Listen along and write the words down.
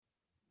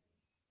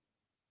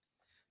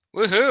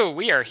Woohoo!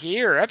 We are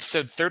here,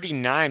 episode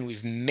 39.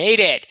 We've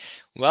made it.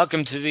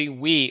 Welcome to the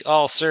We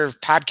All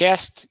Serve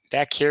podcast.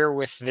 Back here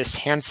with this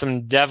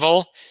handsome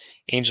devil,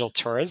 Angel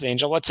Torres.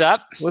 Angel, what's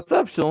up? What's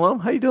up, Shalom?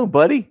 How you doing,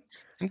 buddy?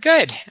 I'm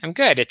good. I'm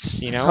good.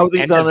 It's, How are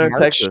things end down of there in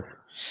March. Texas?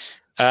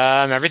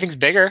 Everything's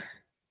bigger.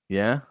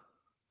 Yeah?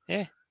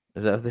 Yeah.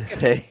 Is that what they It's good.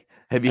 say?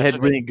 Have you That's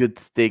had what they really good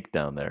steak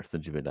down there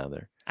since you've been down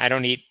there? I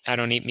don't eat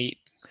meat.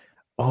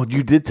 Oh,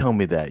 you did tell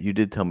me that. You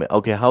did tell me.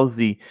 Okay, how's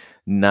the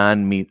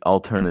non-meat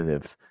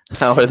alternatives?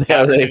 How are they?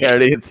 Are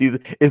they in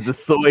season? Is the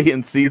soy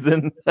in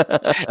season?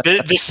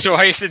 The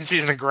soy's in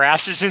season, the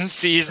grass is in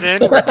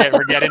season.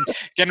 We're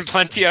getting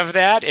plenty of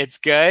that. It's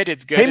good.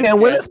 It's good. Hey It's man,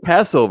 when good. is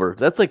Passover?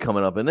 That's like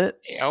coming up, isn't it?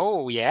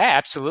 Oh yeah,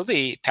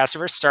 absolutely.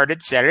 Passover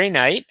started Saturday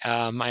night.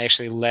 I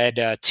actually led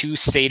two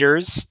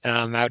seders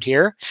out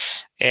here,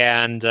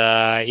 and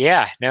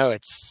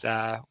it's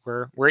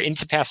we're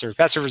into Passover.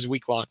 Passover's a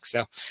week long,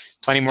 so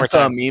plenty more I saw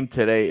a time. meme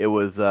today. It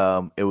was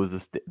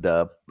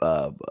the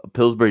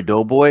Pillsbury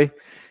Doughboy.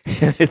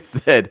 And it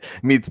said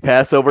meets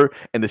Passover,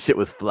 and the shit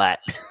was flat.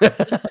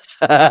 That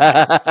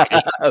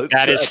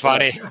is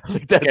funny.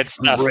 Like, that's Good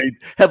stuff. great.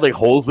 Had like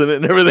holes in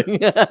it and everything.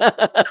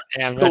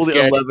 Damn, that's Totally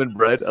good. unleavened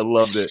bread. I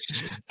loved it.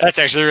 That's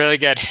actually really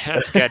good.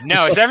 That's good.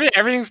 No, it's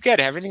everything's good.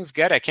 Everything's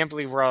good. I can't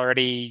believe we're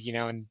already,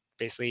 in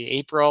basically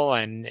April,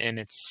 and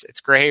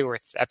it's great. We're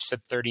at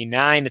episode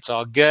 39. It's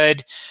all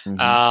good.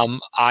 Mhm.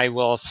 I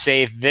will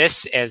say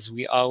this, as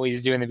we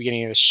always do in the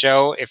beginning of the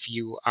show. If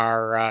you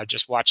are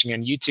just watching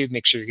on YouTube,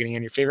 make sure you're getting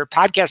on your favorite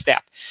podcast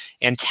app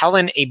and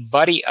telling a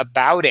buddy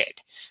about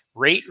it.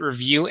 Rate,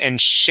 review, and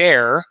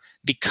share,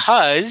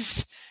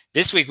 because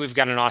this week we've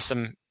got an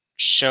awesome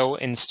show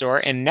in store,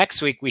 and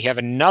next week we have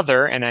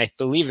another, and I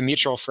believe a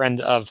mutual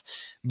friend of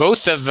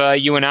both of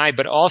you and I,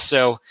 but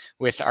also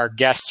with our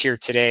guest here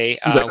today.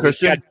 Is that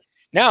Christian?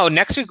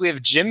 Next week we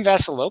have Jim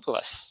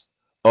Vasilopoulos.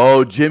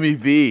 Oh, Jimmy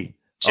V.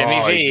 Jimmy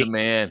Oh, V. he's the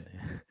man.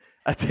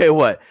 I tell you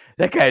what,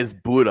 that guy is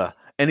Buddha,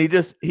 and he's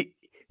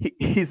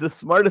the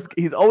smartest.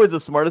 He's always the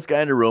smartest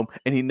guy in the room,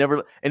 and he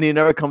never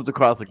comes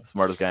across like the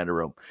smartest guy in the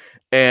room.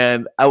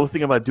 And I was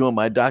thinking about doing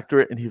my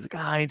doctorate, and he's like,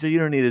 Angel, you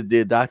don't need to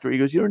do a doctorate. He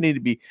goes, you don't need to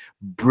be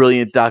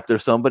brilliant doctor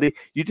somebody.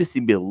 You just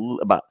need to be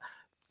about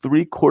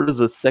 3/4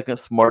 of a second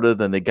smarter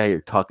than the guy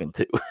you're talking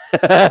to.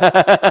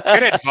 It's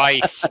good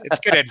advice. It's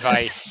good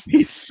advice.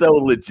 He's so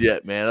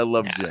legit, man. I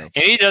love Yeah. Jim.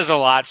 And he does a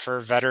lot for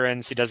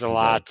veterans. He does a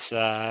lot.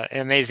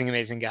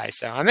 Amazing guy.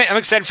 So I'm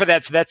excited for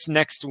that. So that's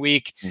next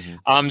week.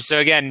 Mm-hmm. So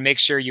again, make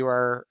sure you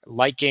are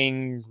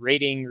liking,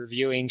 rating,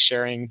 reviewing,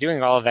 sharing,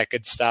 doing all of that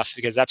good stuff,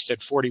 because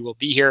episode 40 will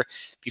be here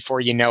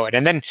before you know it.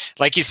 And then,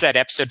 like you said,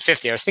 episode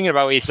 50. I was thinking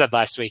about what you said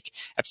last week.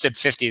 Episode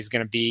 50 is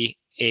going to be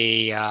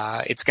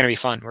it's going to be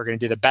fun. We're going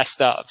to do the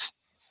best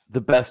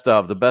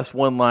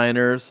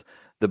one-liners,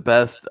 the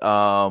best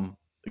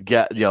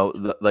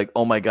like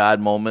oh my god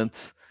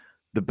moments,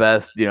 the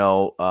best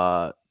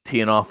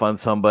teeing off on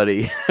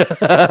somebody.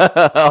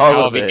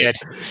 It'll be good.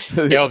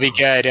 It'll be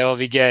good. It'll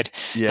be good.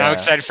 Yeah, I'm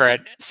excited for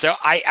it. So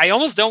I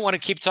almost don't want to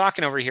keep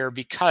talking over here,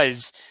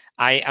 because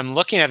I'm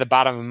looking at the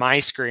bottom of my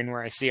screen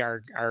where I see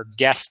our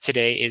guest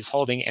today is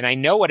holding, and I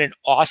know what an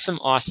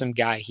awesome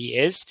guy he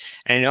is,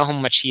 and I know how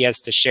much he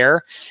has to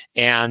share,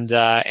 and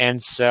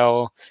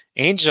so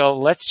Angel,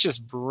 let's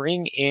just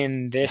bring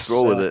in this.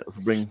 Let's roll with it.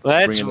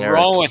 Let's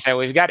roll with it.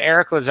 We've got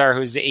Eric Lazar,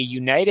 who's a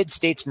United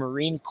States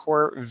Marine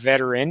Corps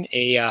veteran,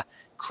 a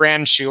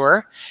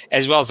Cranshawer,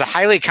 as well as a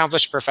highly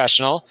accomplished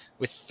professional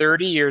with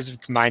 30 years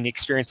of combined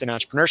experience in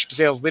entrepreneurship,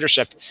 sales,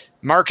 leadership,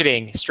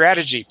 marketing,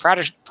 strategy,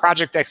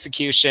 project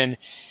execution.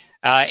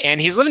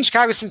 And he's lived in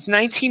Chicago since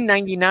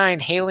 1999,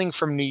 hailing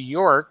from New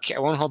York. I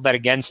won't hold that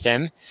against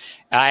him.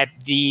 At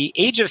the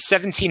age of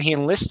 17, he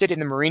enlisted in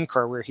the Marine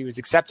Corps, where he was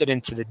accepted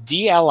into the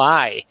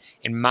DLI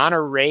in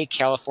Monterey,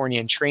 California,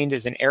 and trained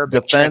as an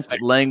Arabic Defense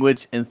translator.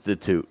 Language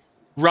Institute,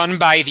 run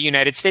by the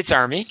United States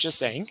Army, just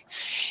saying.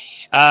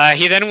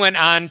 He then went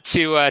on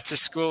to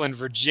school in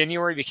Virginia,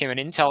 where he became an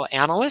intel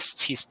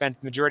analyst. He spent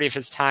the majority of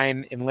his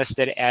time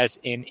enlisted as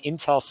an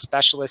intel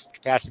specialist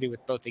capacity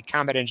with both a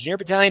combat engineer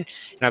battalion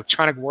and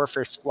electronic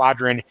warfare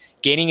squadron,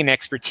 gaining an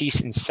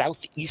expertise in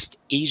Southeast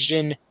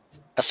Asian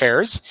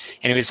affairs.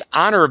 And he was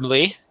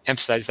honorably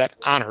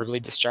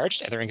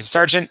discharged at the rank of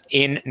sergeant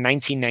in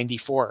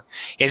 1994.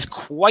 He has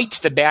quite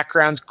the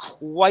background,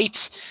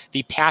 quite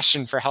the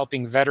passion for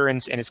helping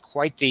veterans, and is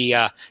quite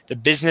the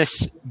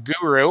business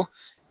guru.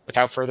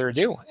 Without further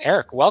ado,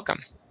 Eric, welcome.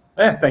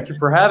 Yeah, thank you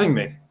for having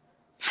me.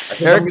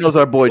 Eric knows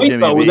our boy Jimmy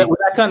V. With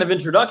that kind of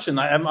introduction,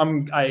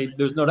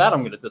 there's no doubt I'm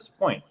going to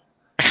disappoint.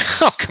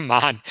 Oh, come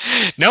on.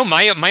 No,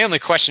 my only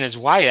question is,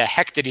 why the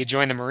heck did he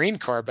join the Marine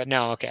Corps? But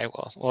no, okay,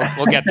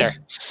 we'll get there.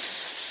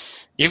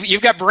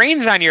 You've got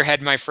brains on your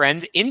head, my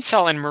friend.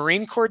 Intel and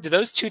Marine Corps, do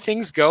those two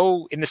things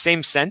go in the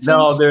same sentence?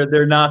 No,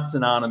 they're not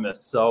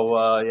synonymous. So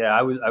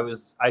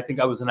I think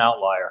I was an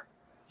outlier.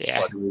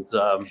 Yeah. But it was,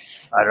 I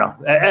don't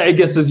know. I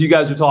guess, as you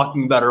guys were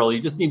talking about earlier,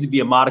 you just need to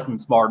be a modicum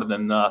smarter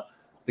than the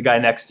guy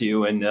next to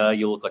you, and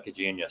you look like a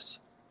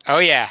genius. Oh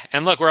yeah,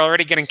 and look, we're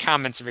already getting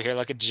comments over here.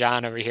 Look at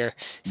John over here.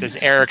 Says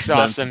Eric's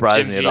Doesn't awesome. surprise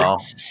Jim me at Fear.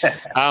 all.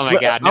 Oh my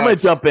God! I'm gonna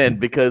jump in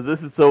because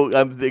this is so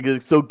I'm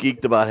so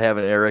geeked about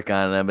having Eric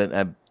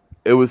on.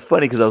 It was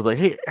funny because I was like,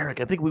 "Hey,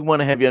 Eric, I think we want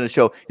to have you on the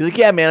show." He's like,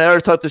 "Yeah, man, I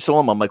already talked to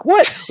Shalom." I'm like,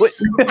 "What?"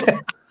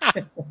 I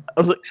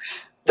was like,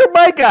 "You're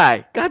my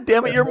guy. God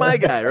damn it, you're my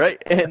guy,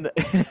 right?" And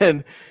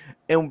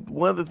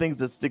one of the things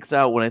that sticks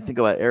out when I think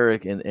about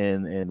Eric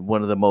and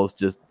one of the most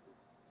just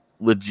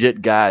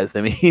legit guys,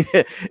 I mean,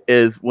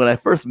 is when I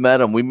first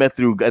met him. We met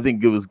through, I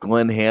think it was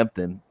Glenn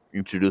Hampton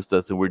introduced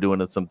us, and we're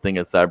doing something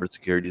at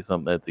cybersecurity,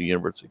 something at the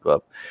University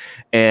Club,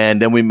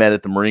 and then we met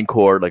at the Marine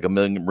Corps, like a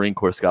Marine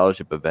Corps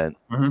scholarship event,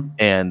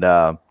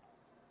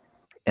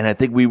 and I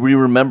think we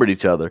remembered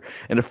each other.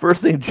 And the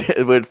first thing,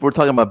 we're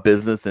talking about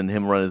business and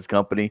him running his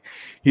company,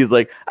 he's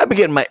like, "I've been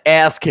getting my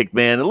ass kicked,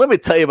 man. And let me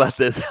tell you about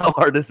this, how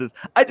hard this is.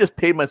 I just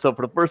paid myself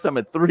for the first time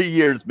in 3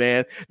 years,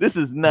 man. This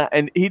is not,"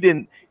 and he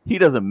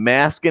doesn't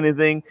mask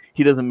anything.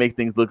 He doesn't make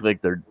things look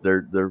like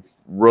they're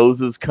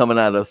roses coming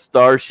out of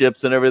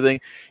starships and everything.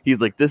 He's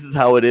like, "This is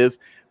how it is."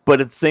 But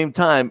at the same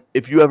time,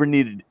 if I ever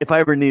needed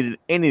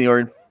anything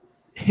or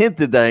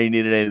hinted that I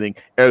needed anything,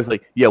 Eric's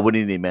like, "Yeah, what do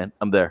you need, man?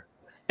 I'm there."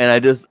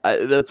 And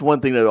that's one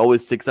thing that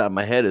always sticks out in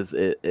my head is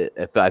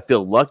if I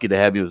feel lucky to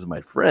have you as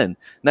my friend,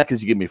 not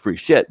because you give me free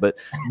shit, but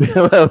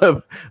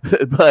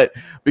but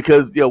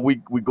because we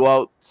go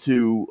out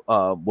to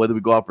whether we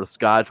go out for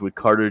scotch with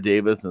Carter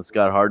Davis and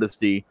Scott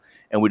Hardesty,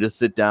 and we just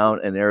sit down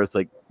and Eric's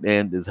like,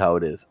 "Man, this is how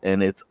it is,"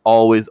 and it's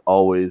always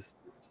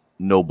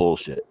no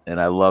bullshit,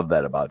 and I love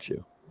that about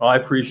you. Well, I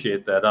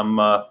appreciate that.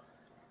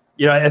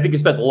 I think you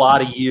spent a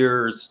lot of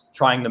years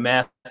trying to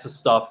master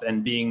stuff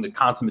and being the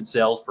consummate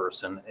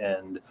salesperson.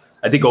 And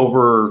I think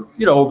over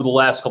the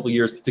last couple of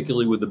years,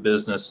 particularly with the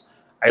business,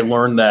 I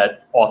learned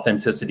that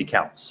authenticity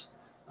counts.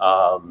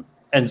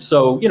 And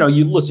so,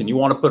 you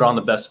want to put on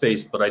the best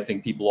face, but I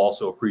think people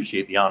also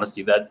appreciate the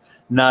honesty that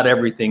not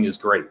everything is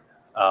great.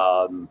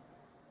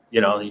 You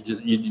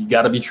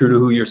got to be true to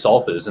who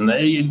yourself is. And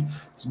then you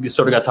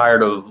sort of got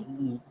tired of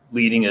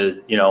leading a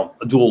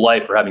dual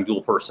life or having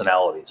dual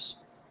personalities.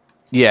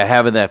 Yeah,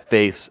 having that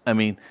face. I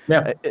mean,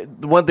 yeah.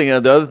 The one thing,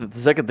 the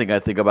second thing I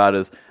think about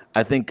is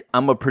I think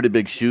I'm a pretty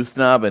big shoe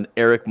snob, and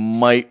Eric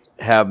might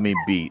have me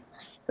beat.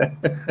 Well,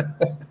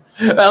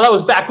 that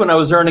was back when I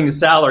was earning a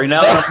salary.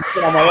 Now that I'm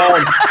sitting on my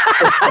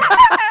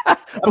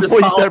own. Before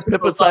you start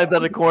pimping signs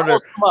on the corner.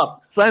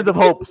 Signs of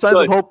hope. Signs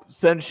of hope.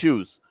 Send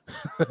shoes.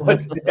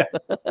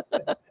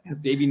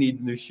 Baby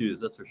needs new shoes.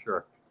 That's for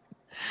sure.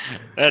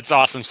 That's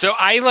awesome. So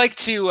I like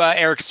to,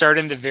 Eric, start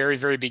in the very,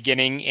 very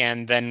beginning,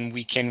 and then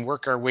we can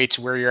work our way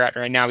to where you're at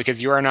right now,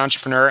 because you are an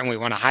entrepreneur and we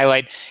want to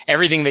highlight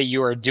everything that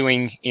you are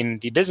doing in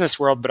the business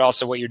world, but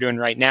also what you're doing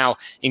right now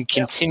in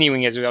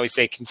continuing, as we always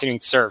say, continuing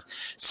to serve.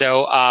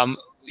 So,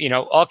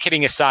 all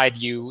kidding aside,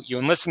 you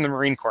enlist in the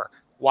Marine Corps.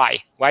 Why?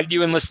 Why did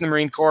you enlist in the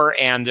Marine Corps?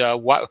 And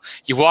what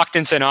you walked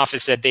into an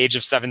office at the age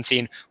of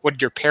 17. What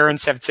did your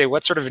parents have to say?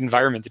 What sort of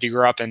environment did you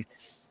grow up in?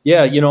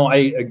 Yeah,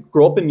 I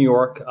grew up in New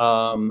York.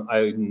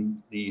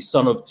 I'm the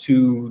son of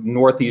two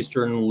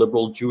Northeastern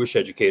liberal Jewish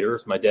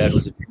educators. My dad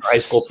was a high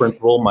school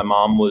principal. My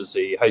mom was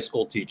a high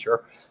school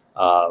teacher.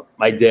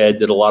 My dad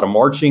did a lot of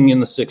marching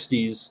in the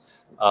 60s.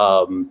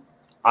 I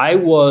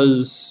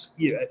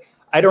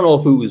don't know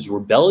if it was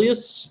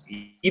rebellious,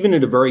 even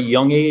at a very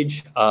young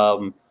age,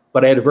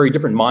 but I had a very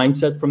different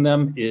mindset from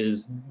them.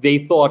 They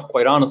thought,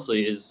 quite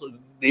honestly,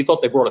 they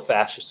thought they brought a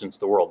fascist into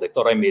the world. They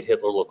thought I made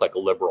Hitler look like a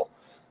liberal.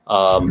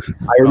 I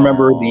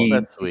remember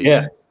that's sweet.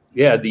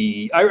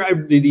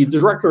 The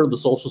director of the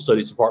social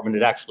studies department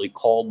had actually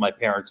called my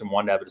parents and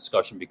wanted to have a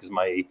discussion because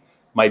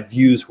my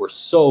views were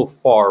so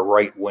far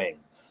right wing.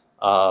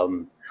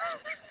 And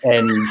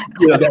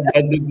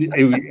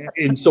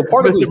so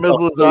part of Mr.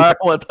 Mizlazar, I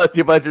want to talk to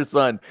you about your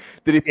son.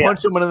 Did he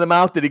punch someone in the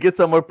mouth? Did he get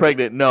someone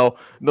pregnant? No.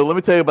 Let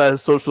me tell you about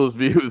his socialist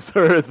views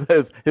or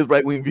his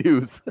right wing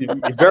views.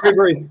 Very,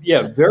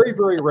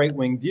 very right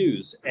wing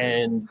views,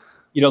 and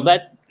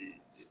that.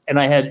 And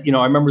I had,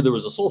 I remember there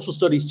was a social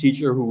studies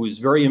teacher who was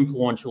very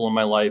influential in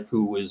my life,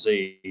 who was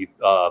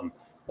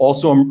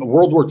also a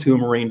World War II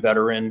Marine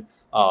veteran,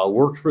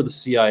 worked for the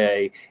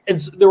CIA. And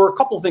so there were a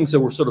couple of things that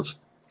were sort of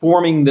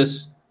forming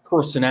this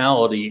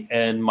personality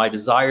and my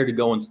desire to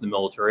go into the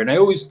military. And I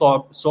always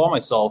saw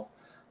myself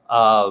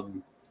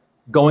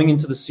going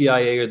into the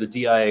CIA or the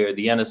DIA or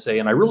the NSA,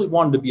 and I really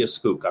wanted to be a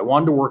spook. I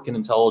wanted to work in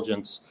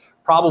intelligence,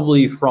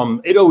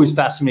 it always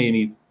fascinated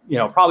me,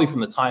 probably from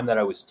the time that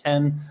I was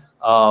 10.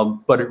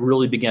 But it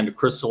really began to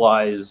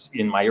crystallize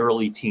in my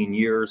early teen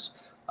years.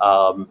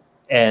 So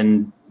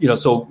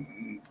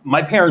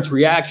my parents'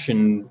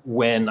 reaction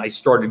when I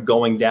started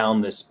going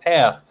down this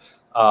path,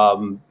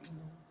 I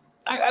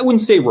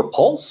wouldn't say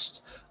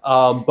repulsed,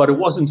 but it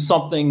wasn't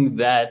something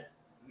that,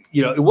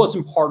 it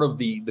wasn't part of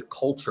the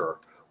culture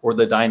or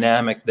the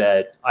dynamic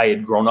that I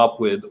had grown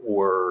up with,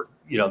 or,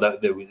 that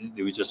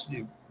it was just,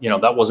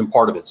 that wasn't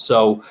part of it.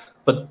 So,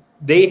 but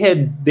they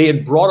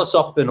had brought us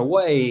up in a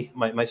way,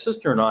 my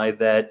sister and I,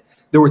 that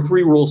there were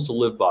 3 rules to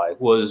live by: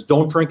 was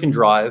don't drink and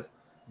drive,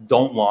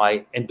 don't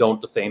lie, and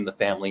don't defame the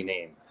family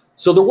name.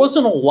 So there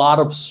wasn't a lot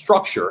of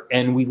structure,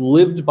 and we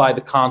lived by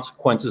the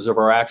consequences of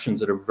our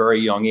actions at a very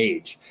young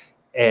age.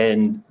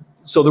 And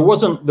so there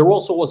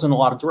also wasn't a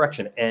lot of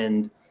direction.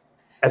 And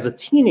as a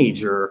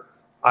teenager,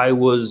 I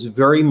was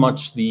very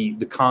much the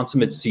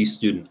consummate C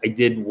student. I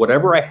did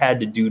whatever I had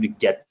to do to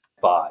get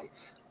by.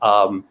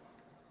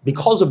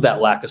 Because of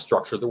that lack of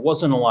structure, there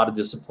wasn't a lot of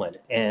discipline.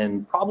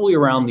 And probably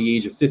around the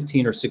age of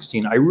 15 or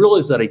 16, I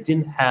realized that I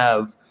didn't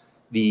have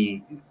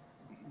the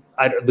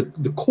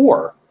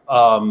core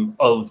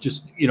of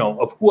just,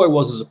 of who I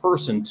was as a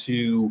person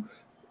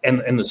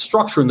and the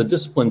structure and the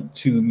discipline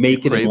to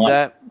make it in life.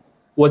 That?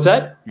 What's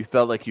that? You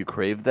felt like you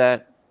craved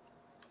that?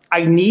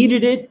 I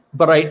needed it,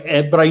 but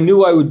I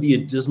knew I would be a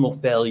dismal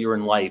failure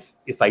in life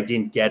if I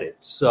didn't get it.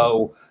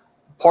 So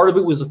part of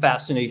it was a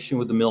fascination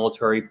with the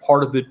military.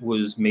 Part of it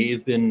may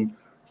have been,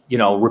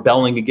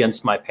 rebelling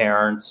against my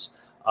parents.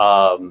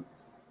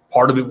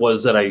 Part of it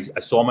was that I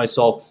saw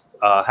myself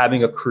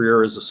having a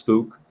career as a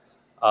spook,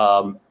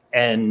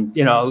 and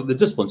the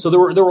discipline. So there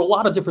were a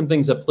lot of different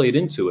things that played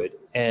into it.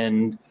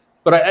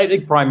 But I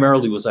think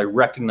primarily was I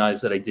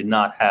recognized that I did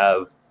not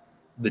have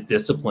the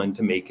discipline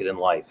to make it in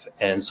life,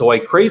 and so I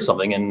craved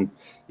something. And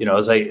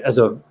as I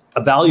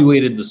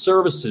evaluated the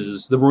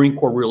services, the Marine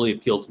Corps really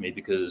appealed to me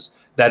because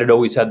that had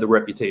always had the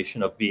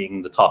reputation of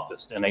being the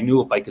toughest. And I knew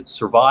if I could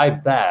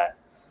survive that,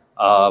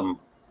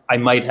 I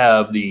might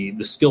have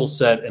the skill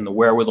set and the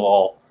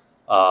wherewithal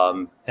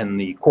and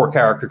the core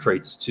character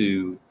traits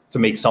to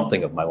make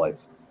something of my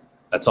life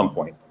at some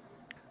point.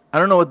 I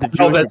don't know what the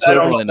Jewish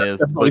equivalent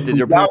is, but did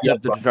your parents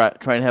have to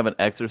try and have an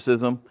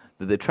exorcism?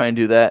 Did they try and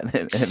do that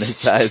and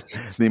excise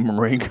the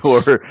Marine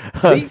Corps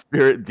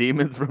spirit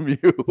demons from you?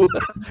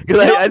 Because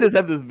I just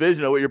have this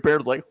vision of what your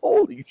parents were like.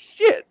 Holy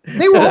shit!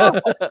 They were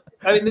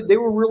horrified. They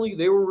were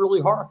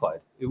really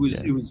horrified. It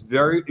was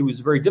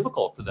very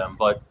difficult for them,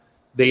 but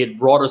they had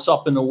brought us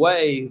up in a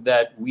way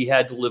that we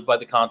had to live by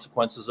the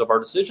consequences of our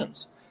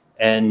decisions,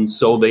 and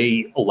so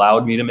they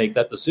allowed me to make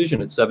that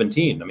decision at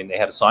 17. They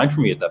had a sign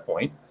for me at that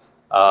point.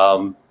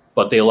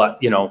 But they allowed,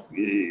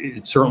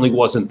 it certainly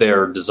wasn't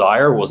their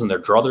desire, wasn't their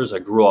druthers. I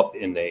grew up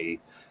in a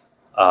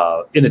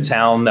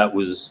town that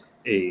was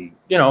it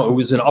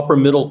was an upper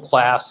middle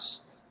class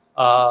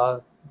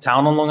town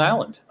on Long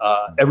Island.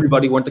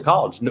 Everybody went to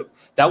college. No,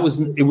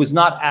 it was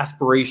not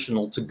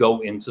aspirational to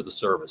go into the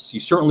service. You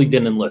certainly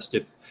didn't enlist.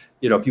 If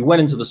you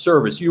went into the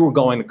service, you were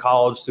going to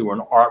college through an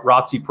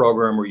ROTC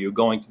program or you were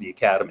going to the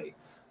academy.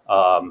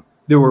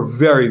 There were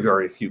very,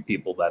 very few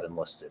people that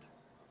enlisted.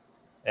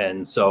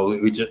 And so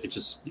it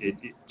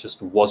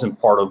just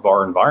wasn't part of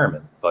our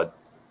environment. But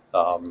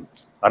I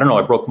don't know.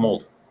 I broke the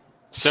mold.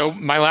 So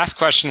my last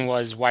question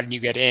was, why did you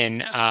get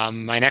in?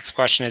 My next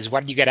question is, why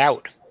did you get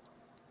out?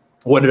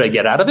 What did I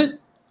get out of it?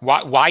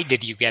 Why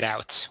did you get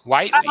out?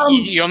 Why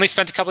you only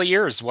spent a couple of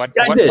years? What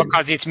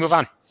caused you to move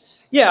on?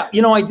 Yeah,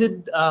 I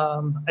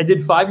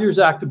did 5 years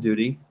active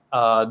duty.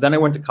 Then I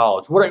went to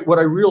college. What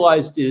I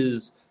realized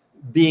is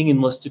being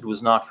enlisted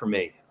was not for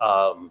me.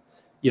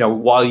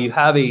 While you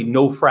have a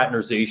no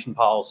fraternization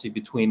policy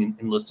between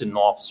enlisted and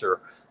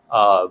officer,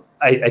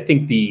 I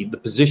think the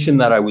position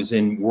that I was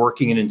in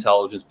working in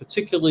intelligence,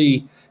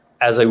 particularly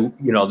as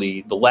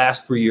the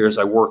last 3 years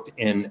I worked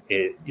in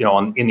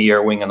the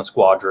air wing on a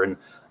squadron,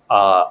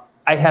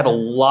 I had a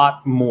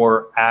lot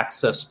more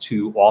access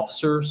to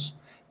officers,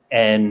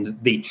 and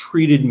they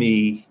treated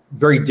me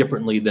very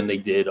differently than they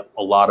did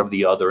a lot of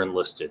the other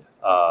enlisted.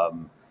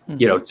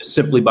 Just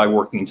simply by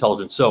working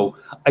intelligence. So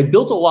I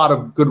built a lot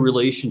of good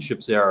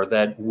relationships there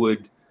that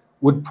would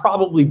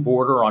probably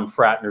border on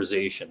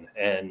fraternization.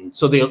 And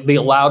so they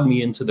allowed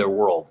me into their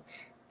world.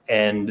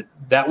 And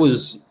I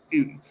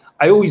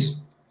always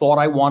thought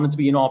I wanted to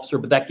be an officer,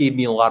 but that gave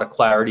me a lot of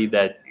clarity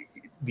that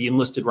the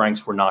enlisted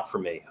ranks were not for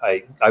me.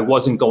 I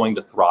wasn't going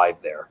to thrive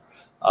there.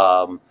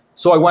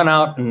 So I went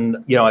out and,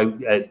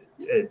 at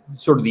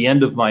sort of the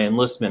end of my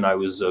enlistment, I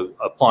was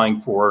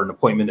applying for an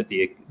appointment at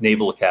the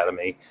Naval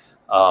Academy.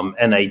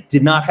 And I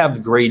did not have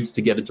the grades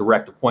to get a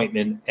direct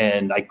appointment,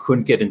 and I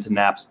couldn't get into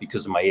NAPS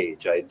because of my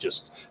age. I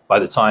just, by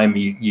the time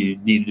you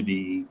needed to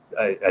be,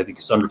 I think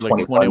it's under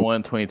 21.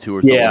 21, 22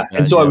 or something. Yeah,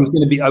 and so I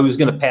was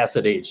going to pass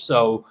that age.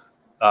 So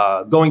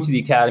going to the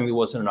academy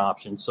wasn't an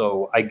option.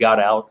 So I got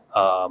out,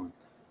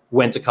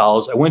 went to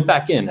college. I went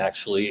back in,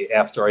 actually,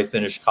 after I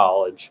finished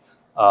college.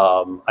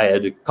 I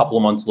had a couple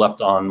of months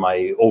left on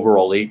my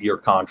overall 8-year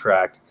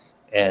contract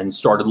and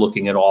started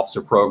looking at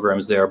officer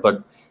programs there.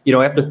 But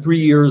after 3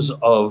 years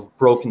of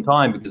broken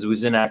time, because it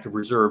was in active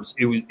reserves,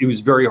 it was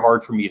very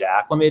hard for me to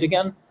acclimate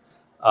again,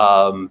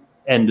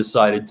 and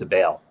decided to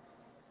bail.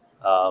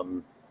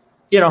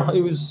 It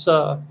was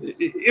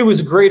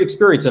a great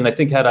experience, and I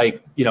think had I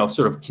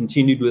sort of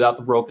continued without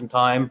the broken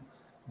time,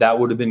 that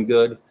would have been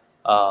good.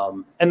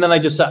 And then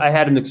I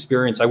had an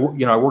experience. I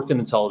worked in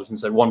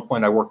intelligence. At one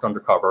point, I worked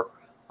undercover,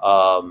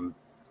 and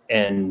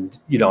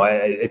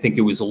I think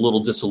it was a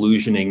little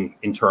disillusioning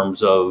in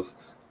terms of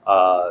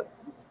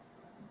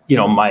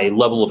my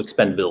level of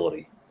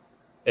expendability.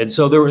 And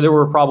so there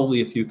were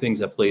probably a few things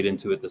that played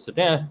into it that said,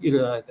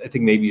 I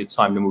think maybe it's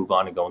time to move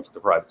on and go into the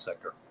private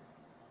sector.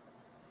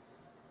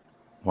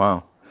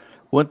 Wow.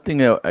 One thing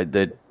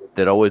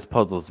that always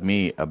puzzles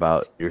me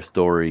about your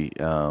story,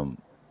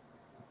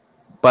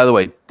 by the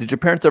way, did your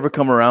parents ever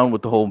come around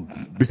with the whole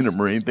being a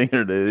Marine thing,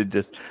 or did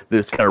they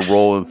just kind of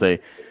roll and say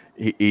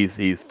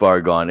he's far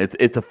gone?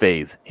 It's a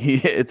phase.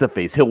 It's a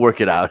phase. He'll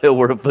work it out.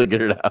 He'll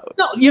figure it out.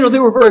 No, they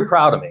were very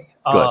proud of me.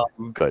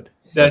 Good.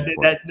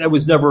 That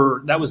was never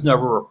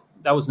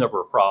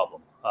a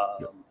problem.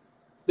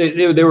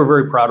 They were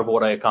very proud of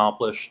what I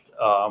accomplished.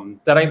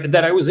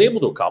 That I was able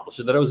to accomplish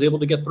it. That I was able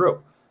to get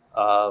through.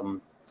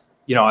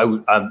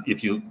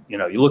 If you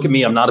look at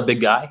me, I'm not a big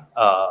guy.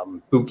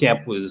 Boot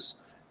camp was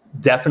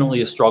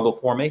definitely a struggle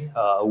for me.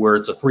 Where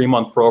it's a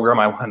 3-month program,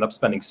 I wound up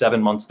spending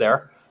 7 months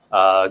there.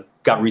 Got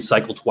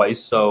recycled twice,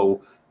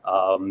 so.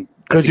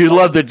 Because you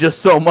loved it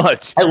just so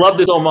much. I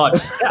loved it so much.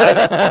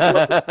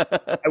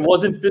 I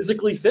wasn't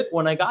physically fit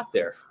when I got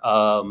there.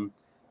 I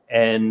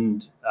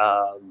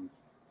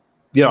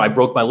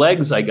broke my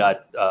legs. I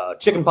got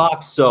chicken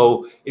pox.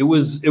 So it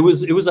was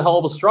a hell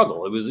of a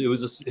struggle. It was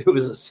a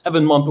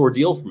 7-month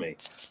ordeal for me.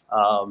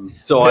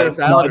 Parris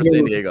Island or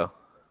San Diego?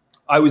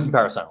 I was in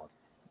Parris Island.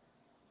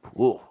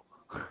 Ooh.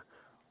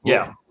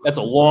 Yeah, that's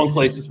a long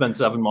place to spend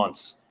 7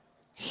 months.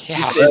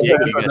 Yeah, you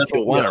got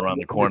Tijuana around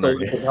the corner.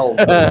 It's a hell of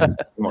a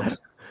months.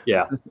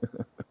 Yeah.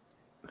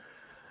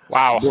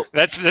 Wow,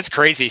 that's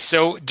crazy.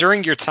 So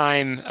during your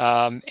time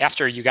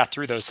after you got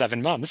through those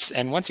 7 months,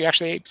 and once you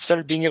actually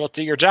started being able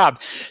to do your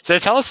job, so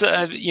tell us,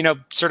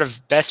 sort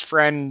of best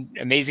friend,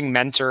 amazing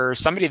mentor,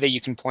 somebody that you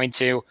can point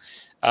to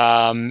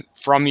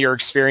from your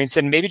experience,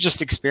 and maybe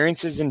just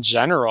experiences in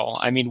general.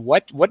 I mean,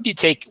 what do you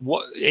take?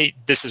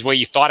 This is what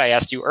you thought I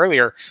asked you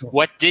earlier.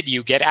 What did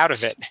you get out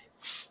of it?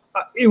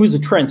 It was a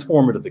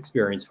transformative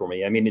experience for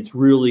me. I mean, it's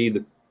really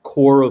the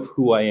core of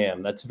who I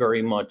am. That's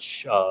very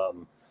much.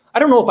 I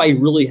don't know if I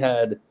really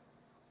had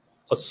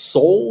a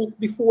soul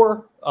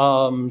before,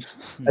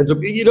 as a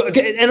and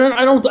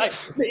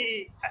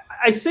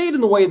I say it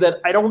in the way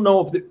that I don't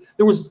know if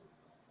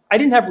I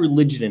didn't have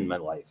religion in my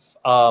life.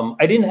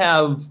 I didn't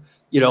have,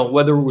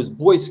 whether it was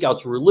Boy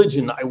Scouts or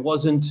religion. I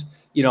wasn't,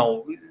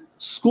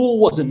 school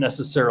wasn't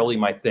necessarily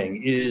my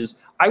thing.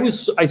 I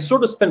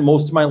sort of spent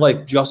most of my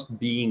life just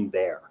being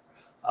there.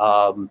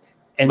 And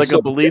like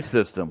a belief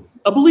system.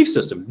 A belief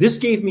system. This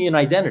gave me an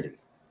identity.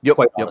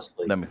 Quite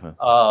honestly. That makes sense.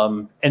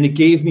 And it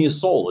gave me a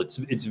soul. It's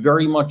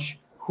very much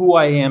who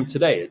I am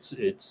today.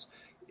 It's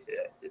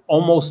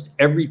almost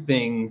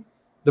everything.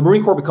 The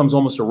Marine Corps becomes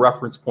almost a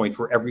reference point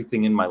for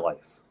everything in my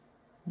life.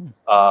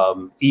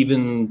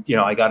 Even,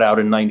 I got out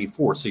in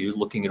 94. So you're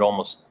looking at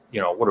almost,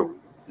 what are we,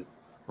 I'm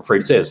afraid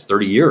to say it's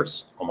 30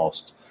 years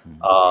almost.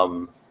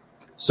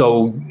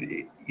 So,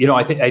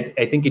 I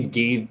think it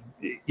gave,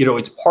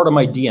 it's part of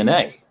my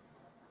DNA.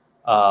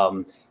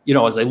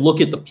 As I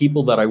look at the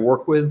people that I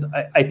work with,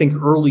 I think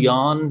early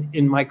on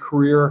in my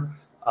career,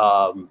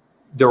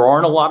 there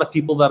aren't a lot of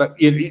people that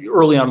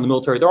early on in the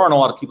military, there aren't a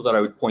lot of people that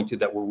I would point to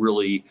that were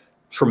really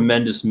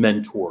tremendous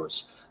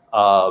mentors.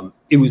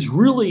 It was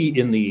really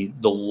in the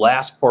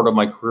last part of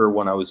my career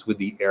when I was with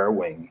the Air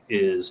Wing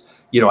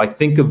I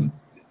think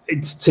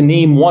to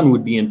name one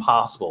would be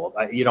impossible.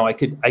 I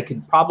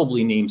could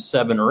probably name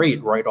 7 or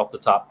 8 right off the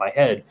top of my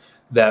head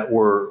that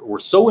were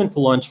so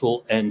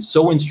influential and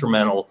so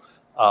instrumental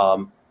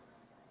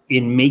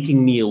in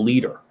making me a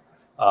leader,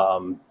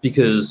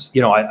 because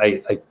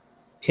I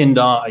pinned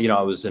on.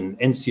 I was an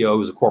NCO, I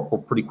was a corporal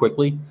pretty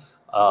quickly,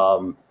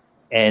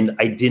 and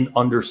I didn't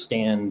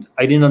understand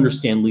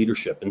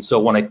leadership. And so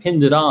when I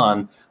pinned it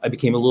on, I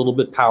became a little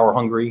bit power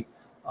hungry.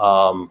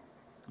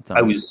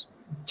 I was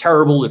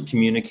terrible at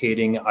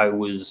communicating. I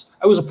was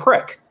a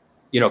prick,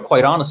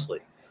 quite honestly.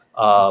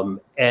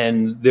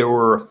 And there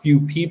were a few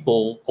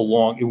people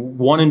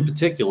one in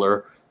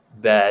particular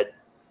that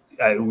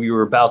we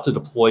were about to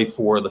deploy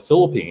for the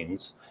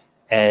Philippines.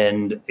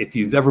 And if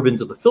you've ever been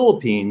to the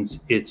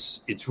Philippines,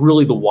 it's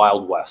really the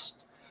Wild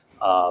West.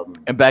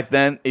 And back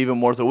then, even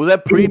more so. Was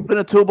that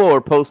pre-Pinatubo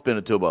or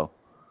post-Pinatubo?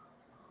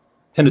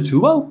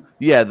 Pinatubo?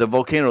 Yeah, the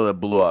volcano that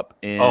blew up.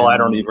 I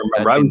don't even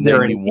remember. I was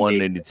there in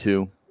 81,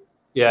 82.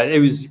 Yeah,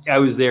 I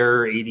was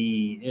there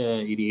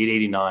 88,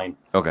 89.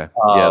 Okay.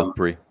 Yeah,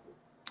 pre.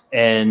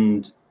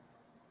 And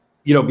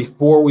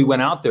before we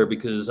went out there,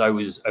 because I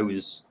was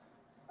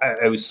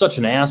such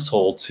an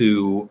asshole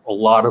to a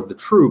lot of the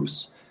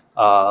troops,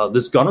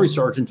 this gunnery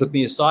sergeant took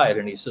me aside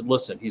and he said,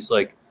 listen, he's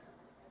like,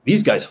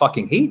 these guys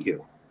fucking hate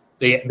you.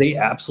 They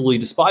absolutely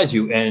despise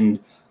you. And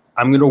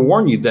I'm going to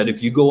warn you that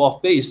if you go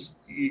off base,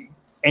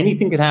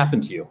 anything can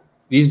happen to you.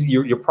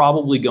 You're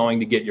probably going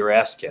to get your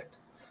ass kicked.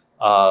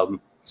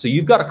 So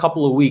you've got a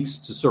couple of weeks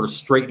to sort of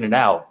straighten it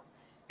out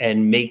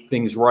and make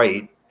things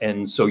right.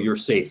 And so you're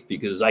safe,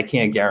 because I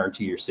can't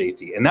guarantee your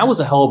safety. And that was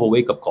a hell of a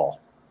wake up call.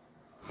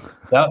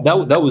 That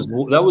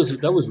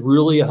was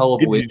really a hell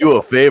of a wake up. Did you do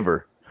a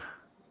favor?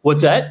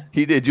 What's that?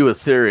 He did you a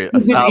solid.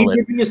 He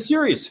did me a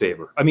serious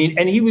favor. I mean,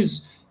 and he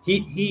was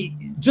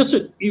he just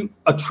a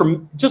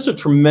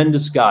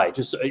tremendous guy,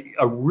 just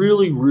a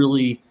really,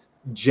 really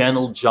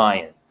gentle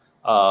giant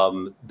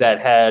that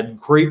had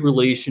great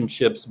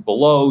relationships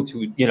below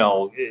to,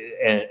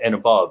 and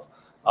above.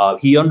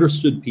 He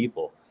understood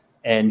people,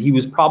 and he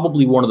was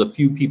probably one of the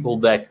few people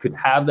that could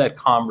have that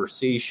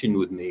conversation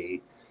with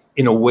me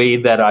in a way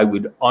that I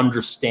would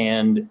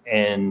understand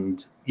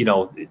and,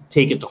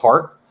 take it to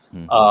heart,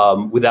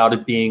 without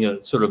it being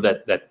a sort of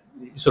that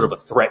sort of a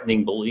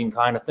threatening, bullying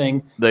kind of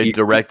thing.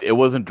 It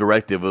wasn't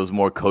directive. It was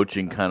more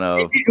coaching kind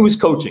of. It was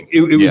coaching.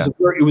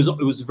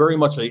 It was very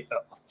much a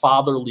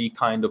fatherly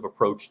kind of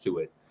approach to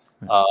it.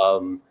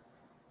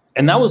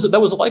 And that was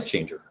a life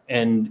changer.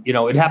 And,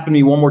 it happened to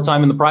me one more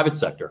time in the private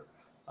sector.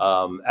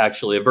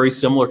 Actually, a very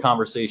similar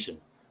conversation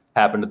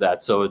happened to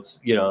that. So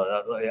it's,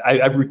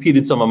 I've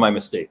repeated some of my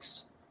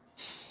mistakes,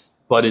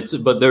 but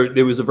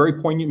there was a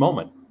very poignant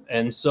moment.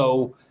 And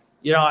so,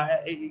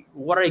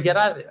 what did I get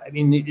out of it? I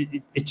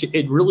mean,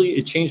 it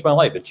really changed my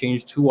life. It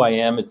changed who I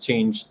am. It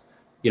changed,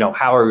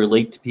 how I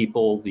relate to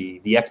people,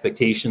 the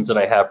expectations that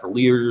I have for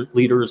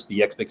leaders,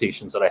 the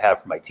expectations that I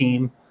have for my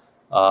team.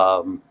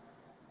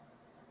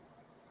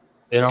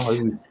 It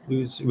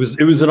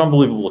was an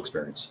unbelievable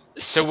experience.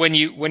 So when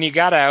you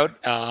got out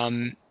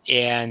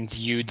and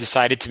you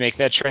decided to make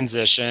that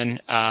transition,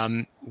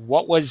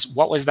 what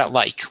was that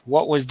like?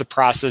 What was the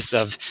process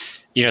of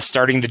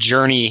starting the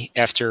journey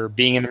after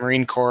being in the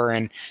Marine Corps?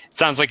 And it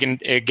sounds like an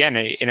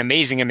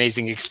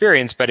amazing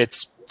experience, but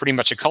it's pretty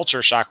much a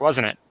culture shock,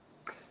 wasn't it?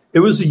 It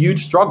was a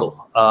huge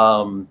struggle.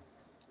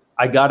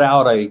 I got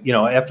out.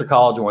 After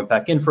college, I went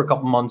back in for a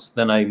couple months.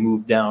 Then I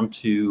moved down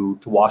to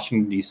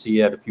Washington,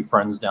 D.C. I had a few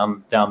friends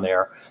down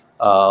there.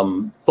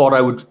 Thought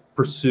I would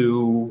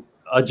pursue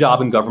a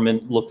job in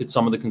government. Looked at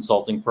some of the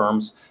consulting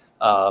firms.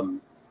 I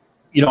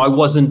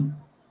wasn't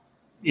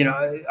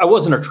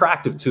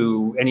attractive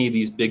to any of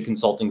these big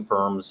consulting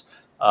firms.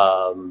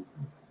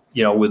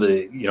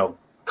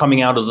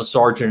 Coming out as a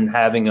sergeant and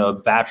having a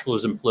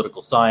bachelor's in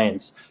political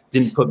science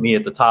didn't put me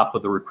at the top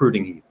of the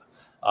recruiting heap.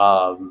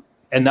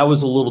 And that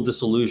was a little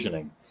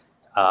disillusioning.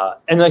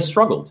 And I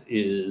struggled.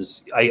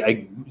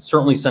 I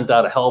certainly sent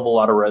out a hell of a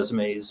lot of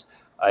resumes.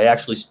 I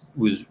actually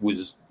was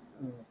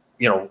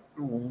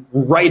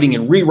writing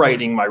and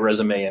rewriting my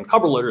resume and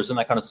cover letters and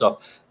that kind of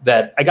stuff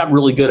that I got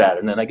really good at.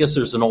 And then I guess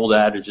there's an old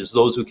adage is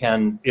those who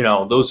can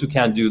do, those who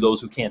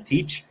can't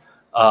teach.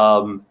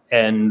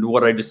 And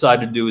what I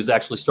decided to do is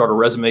actually start a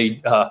resume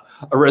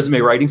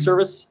writing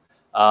service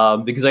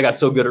because I got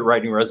so good at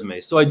writing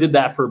resumes. So I did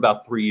that for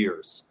about 3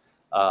 years.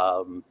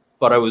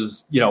 But I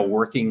was,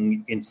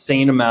 working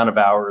insane amount of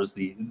hours.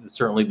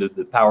 Certainly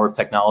the power of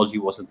technology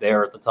wasn't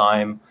there at the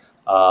time.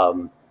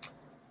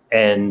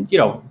 And,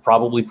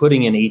 probably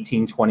putting in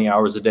 18, 20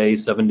 hours a day,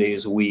 7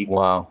 days a week.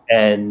 Wow.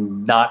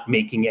 And not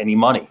making any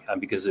money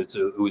because it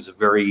was a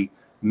very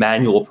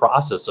manual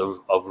process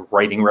of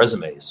writing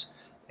resumes.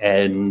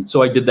 And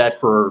so I did that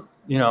for,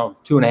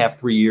 2.5,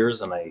 3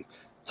 years. And I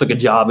took a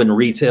job in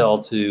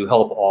retail to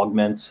help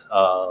augment,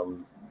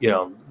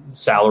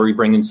 salary,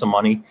 bring in some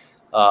money.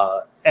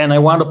 And I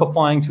wound up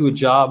applying to a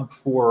job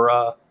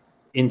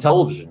in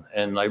television,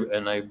 and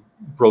I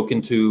broke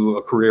into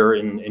a career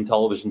in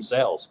television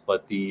sales.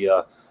 But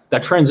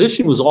that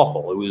transition was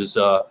awful. It was,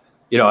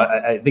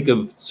 I think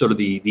of sort of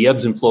the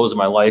ebbs and flows of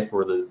my life,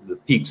 or the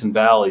peaks and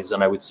valleys,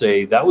 and I would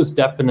say that was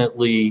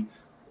definitely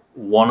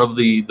one of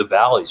the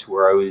valleys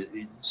where I was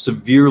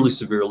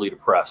severely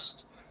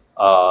depressed.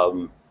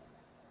 Feeling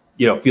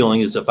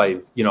as if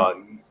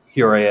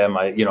here I am.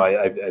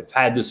 I've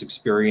had this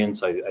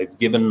experience. I've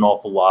given an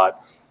awful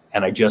lot,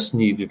 and I just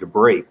needed a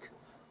break.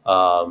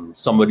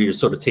 Somebody to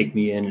sort of take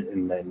me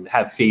in and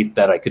have faith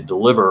that I could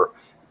deliver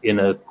in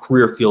a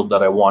career field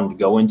that I wanted to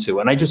go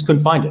into, and I just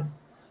couldn't find it.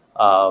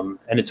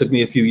 And it took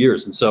me a few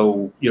years. And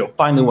so,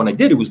 finally, when I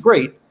did, it was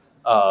great.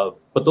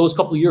 But those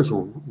couple of years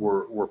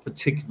were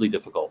particularly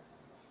difficult.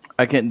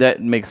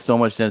 That makes so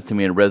much sense to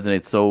me and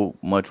resonates so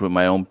much with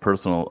my own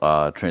personal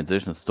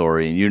transition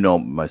story.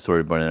 And my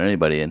story better than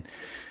anybody. And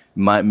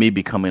me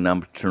becoming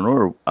an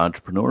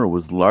entrepreneur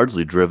was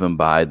largely driven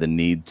by the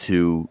need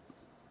to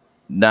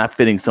not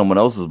fitting someone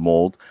else's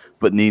mold,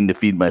 but needing to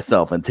feed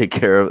myself and take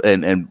care of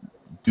and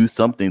do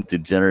something to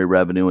generate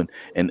revenue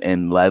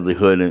and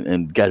livelihood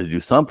and got to do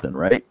something,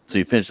 right? So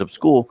you finish up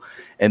school,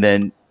 and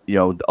then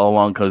all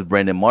along comes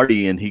Brandon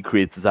Marty, and he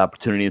creates this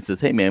opportunity and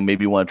says, "Hey man,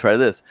 maybe you want to try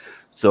this."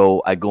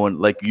 So I go in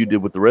like you did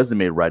with the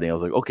resume writing. I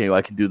was like, okay, well,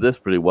 I can do this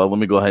pretty well. Let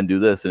me go ahead and do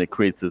this, and it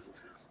creates this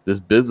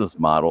business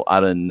model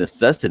out of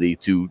necessity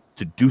to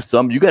do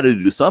something. You got to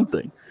do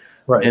something.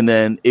 Right. And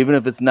then even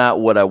if it's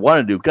not what I want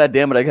to do, God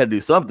damn it, I got to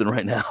do something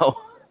right now.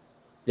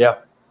 Yeah.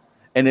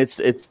 And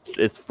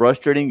it's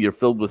frustrating. You're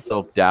filled with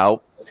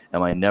self-doubt.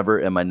 Am I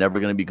never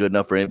going to be good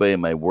enough for anybody?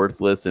 Am I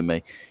worthless? Am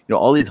I,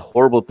 all these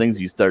horrible things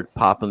you start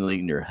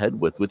populating your head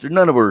with, which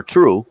none of them are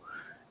true.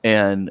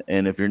 And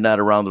if you're not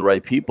around the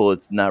right people,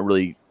 it's not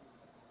really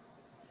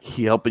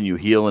helping you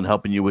heal and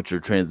helping you with your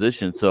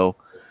transition. So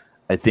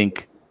I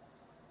think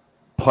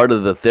part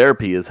of the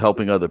therapy is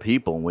helping other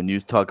people. When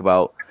you talk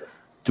about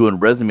doing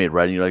resume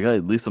writing, you're like, hey,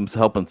 at least I'm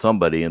helping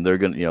somebody, and they're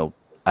gonna,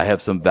 I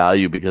have some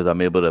value because I'm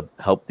able to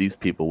help these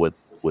people with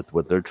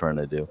what they're trying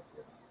to do.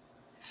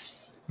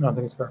 No, I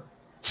think it's fair.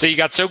 So you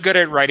got so good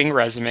at writing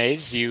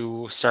resumes,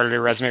 you started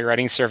a resume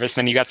writing service.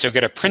 Then you got so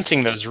good at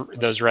printing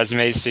those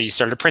resumes, so you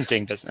started a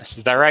printing business.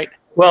 Is that right?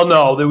 Well,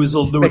 no, there was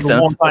a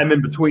long time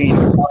in between.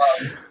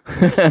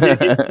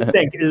 The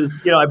thing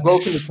is, I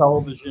broke into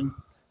television,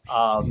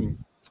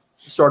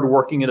 started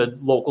working at a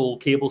local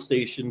cable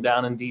station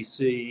down in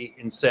DC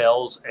in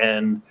sales,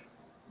 and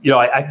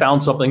I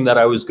found something that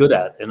I was good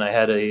at, and I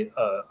had a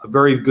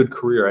very good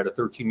career. I had a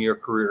 13-year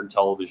career in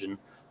television.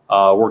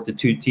 Worked at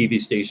 2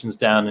 TV stations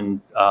down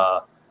in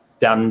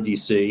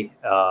DC.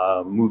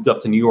 Moved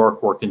up to New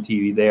York, worked in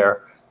TV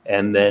there,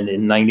 and then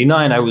in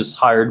 '99 I was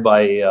hired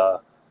by a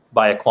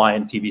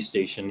client TV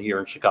station here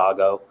in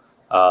Chicago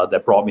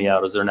that brought me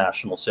out as their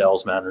national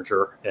sales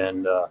manager,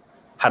 and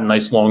had a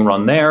nice long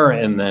run there,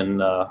 and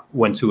then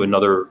went to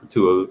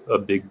a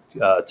big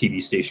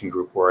TV station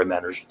group where I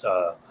managed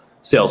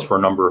sales for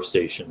a number of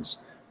stations,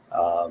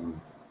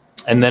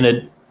 and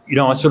then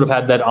I sort of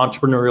had that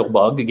entrepreneurial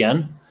bug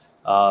again.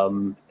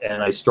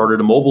 And I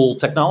started a mobile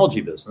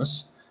technology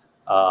business,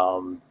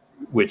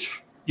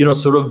 which,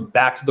 sort of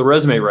back to the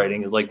resume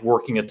writing, like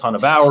working a ton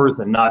of hours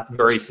and not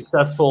very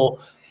successful.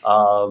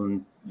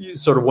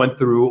 Sort of went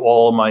through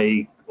all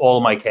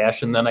of my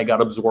cash, and then I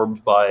got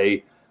absorbed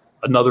by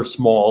another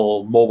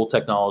small mobile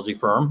technology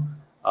firm.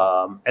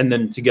 And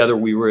then together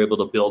we were able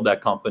to build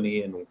that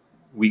company, and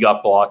we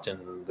got bought,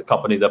 and the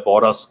company that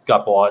bought us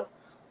got bought.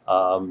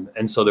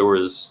 And so there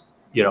was,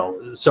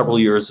 several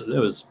years, it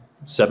was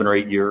 7 or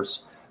 8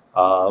 years.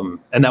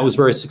 And that was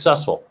very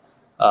successful.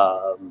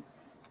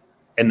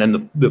 And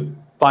then the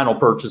final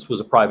purchase was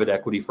a private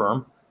equity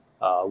firm,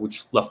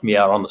 which left me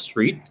out on the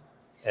street.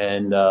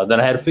 And then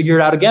I had to figure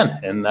it out again.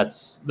 And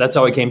that's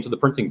how I came to the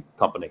printing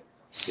company.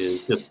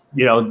 It just,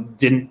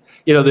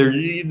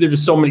 there's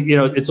just so many,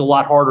 it's a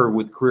lot harder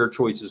with career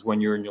choices when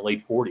you're in your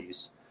late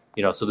 40s,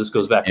 so this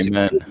goes back 6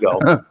 years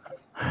ago.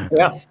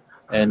 Yeah.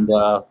 And,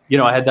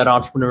 I had that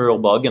entrepreneurial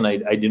bug, and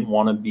I didn't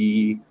want to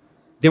be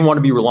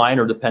reliant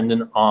or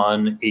dependent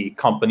on a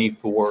company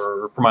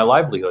for my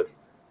livelihood.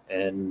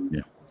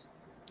 And,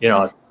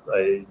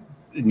 I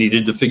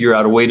needed to figure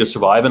out a way to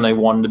survive, and I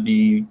wanted to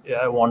be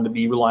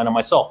reliant on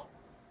myself.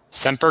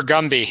 Semper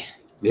Gumby.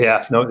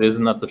 Yeah. No,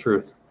 isn't that the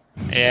truth?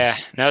 Yeah.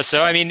 No.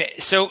 So, I mean,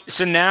 so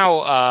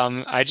now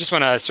I just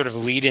want to sort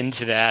of lead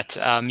into that.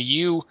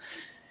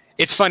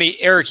 It's funny,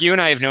 Eric, you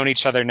and I have known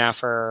each other now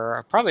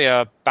for probably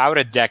about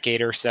a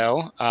decade or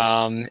so.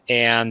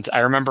 And I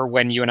remember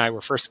when you and I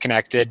were first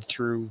connected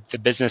through the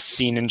business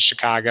scene in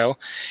Chicago.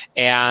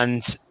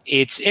 And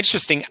it's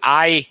interesting.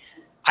 I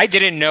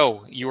didn't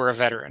know you were a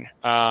veteran.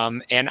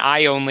 And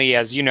I only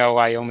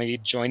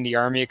joined the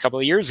Army a couple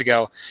of years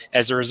ago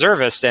as a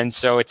reservist. And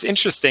so it's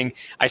interesting.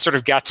 I sort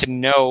of got to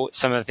know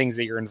some of the things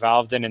that you're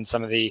involved in, and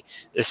some of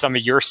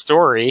your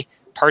story,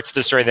 parts of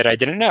the story that I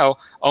didn't know,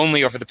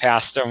 only over the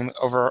past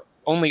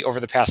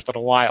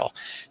little while.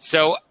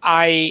 So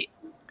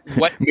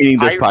meaning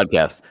this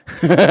podcast.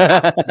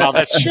 Well,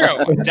 that's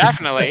true.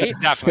 Definitely.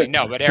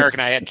 No, but Eric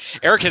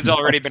has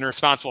already been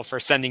responsible for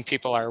sending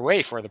people our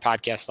way for the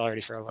podcast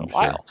already for a little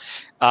while.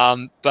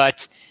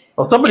 But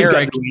somebody's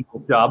got to do a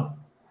job.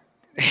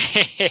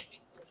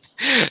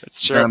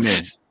 That's true.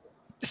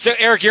 So,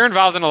 Eric, you're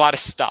involved in a lot of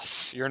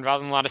stuff.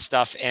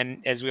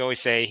 And as we always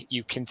say,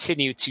 you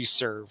continue to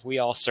serve. We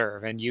all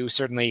serve. And you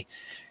certainly,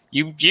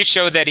 you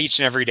show that each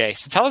and every day.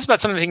 So tell us about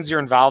some of the things you're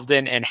involved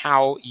in and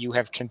how you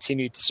have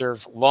continued to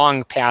serve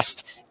long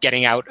past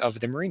getting out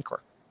of the Marine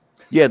Corps.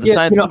 Yeah,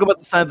 talk about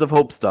the Signs of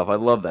Hope stuff. I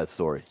love that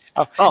story.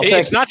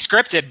 It's not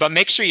scripted, but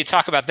make sure you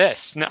talk about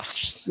this. No.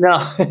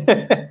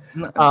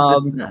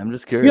 I'm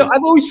just curious.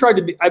 I've always tried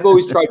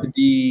to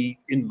be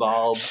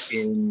involved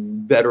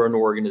in veteran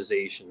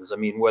organizations. I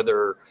mean,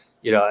 whether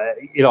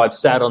I've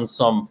sat on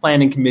some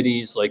planning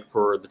committees, like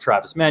for the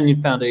Travis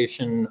Manion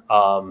Foundation.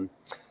 I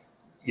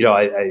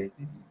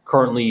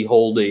currently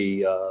hold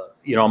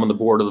I'm on the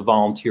board of the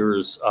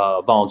Volunteers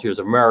of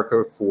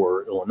America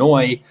for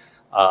Illinois.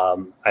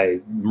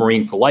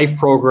 Marine for Life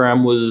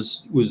program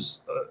was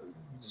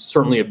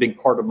certainly a big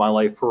part of my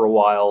life for a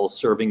while,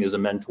 serving as a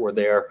mentor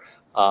there.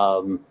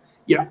 I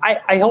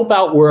help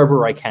out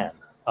wherever I can.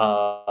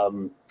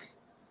 For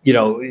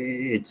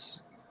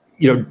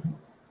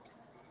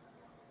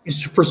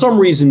some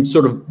reason,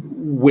 sort of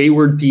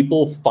wayward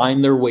people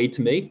find their way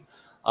to me.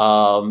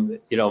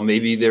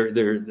 Maybe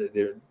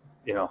they're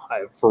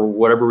for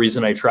whatever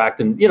reason I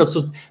attract, and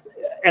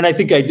and I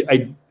think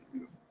I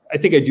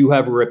think I do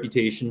have a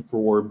reputation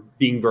for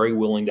being very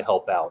willing to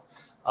help out.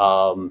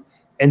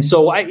 And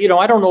so I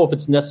don't know if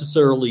it's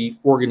necessarily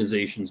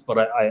organizations, but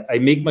I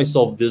make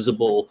myself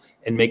visible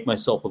and make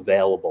myself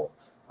available.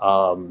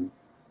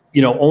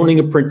 Owning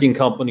a printing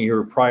company,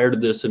 or prior to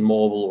this in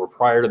mobile, or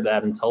prior to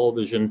that in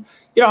television,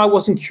 I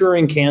wasn't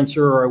curing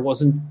cancer, or I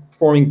wasn't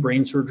performing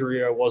brain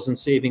surgery, or I wasn't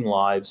saving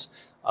lives.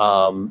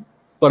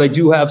 But I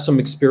do have some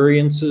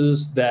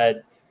experiences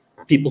that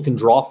people can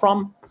draw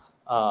from.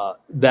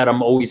 that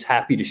I'm always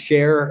happy to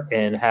share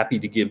and happy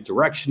to give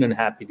direction and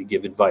happy to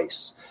give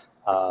advice.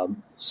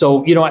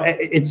 So,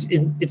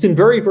 it's in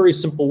very, very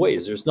simple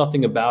ways. There's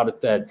nothing about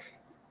it that,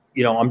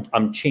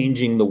 I'm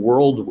changing the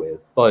world with,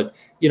 but,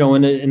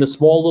 in a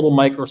small little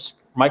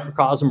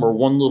microcosm or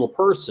one little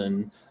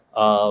person,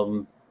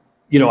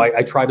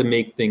 I try to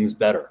make things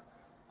better.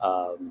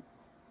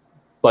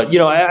 But,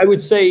 I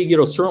would say,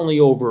 certainly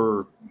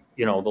over,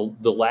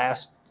 the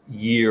last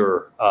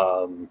year,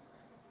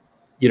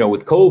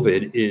 with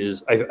COVID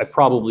is I've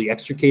probably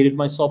extricated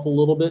myself a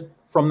little bit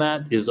from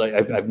that.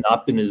 I've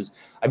not been as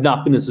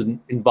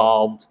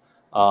involved.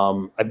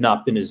 I've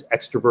not been as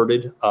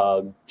extroverted.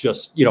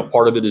 Just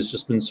part of it has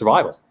just been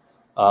survival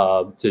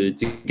to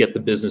get the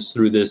business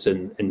through this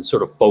and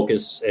sort of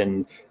focus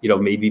and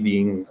maybe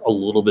being a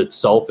little bit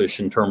selfish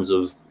in terms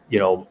of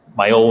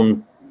my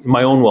own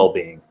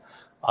well-being.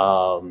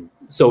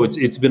 So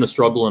it's been a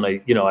struggle,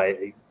 and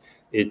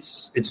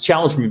it's a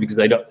challenge for me because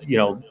I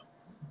don't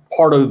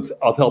part of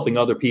helping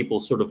other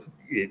people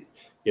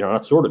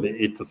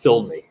it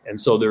fulfilled me. And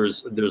so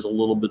there's a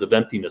little bit of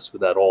emptiness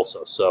with that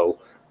also. So,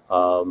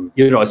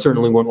 I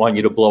certainly wouldn't want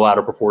you to blow out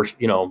of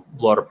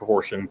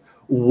proportion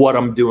what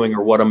I'm doing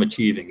or what I'm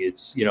achieving.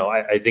 It's,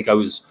 I think I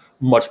was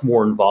much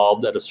more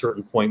involved at a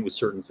certain point with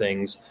certain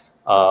things,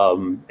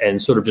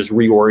 and sort of just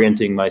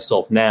reorienting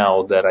myself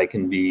now that I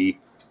can be,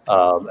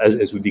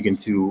 as we begin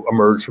to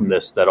emerge from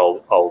this, that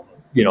I'll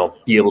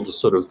be able to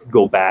sort of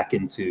go back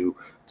into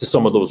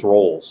some of those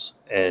roles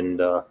and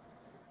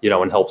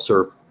and help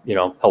serve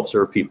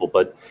people.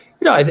 But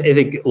I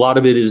think a lot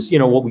of it is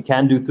what we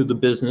can do through the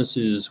business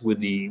is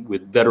with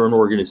veteran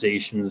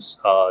organizations,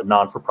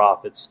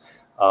 non-for-profits,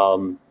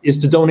 is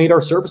to donate our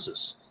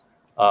services.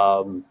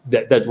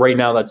 That right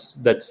now that's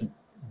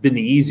been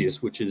the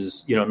easiest, which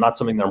is not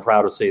something that I'm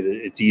proud to say that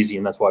it's easy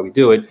and that's why we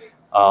do it.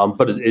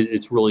 But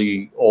it's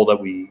really all that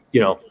we,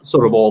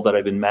 sort of all that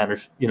I've been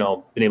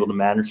able to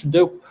manage to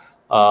do.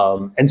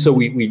 And so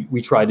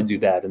we try to do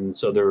that. And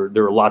so there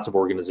are lots of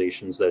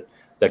organizations that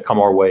come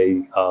our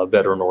way,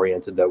 veteran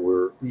oriented, that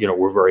we're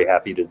very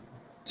happy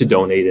to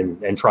donate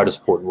and try to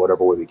support in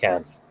whatever way we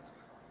can.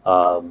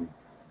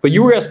 But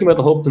you were asking about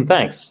the Hope and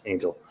Thanks,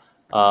 Angel.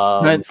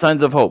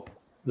 Signs of Hope.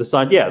 The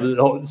Signs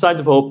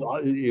of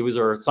Hope. It was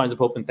our Signs of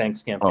Hope and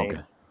Thanks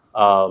campaign.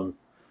 Okay.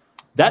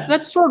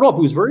 That started off,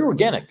 it was very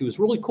organic. It was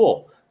really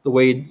cool. The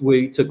way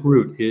it took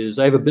root is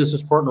I have a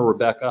business partner,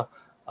 Rebecca.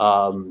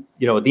 At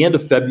the end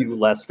of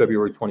last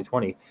February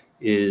 2020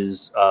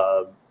 is,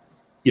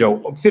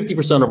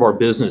 50% of our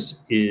business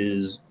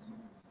is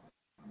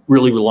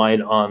really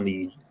reliant on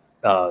the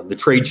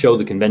trade show,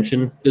 the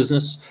convention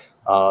business.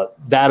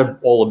 That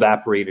all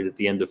evaporated at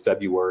the end of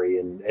February,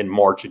 and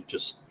March it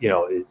just,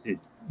 it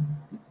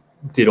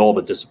did all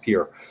but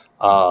disappear.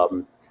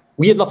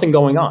 We had nothing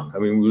going on. I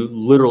mean,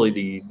 literally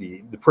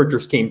the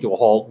printers came to a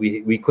halt.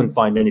 We couldn't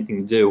find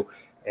anything to do.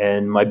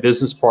 And my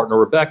business partner,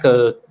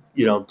 Rebecca,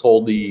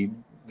 told the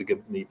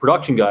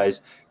production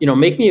guys,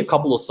 make me a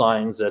couple of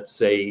signs that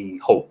say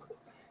hope.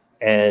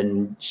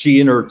 And she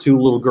and her two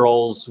little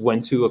girls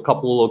went to a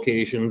couple of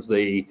locations.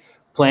 They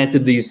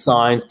planted these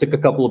signs, took a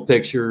couple of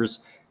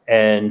pictures,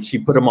 and she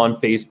put them on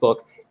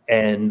Facebook.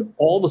 And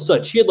all of a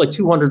sudden, she had like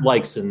 200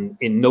 likes in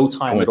no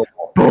time at all.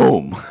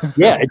 Boom.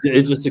 Yeah,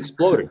 it just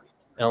exploded.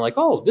 And I'm like,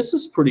 oh, this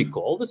is pretty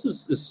cool. This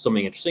is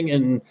something interesting.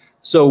 And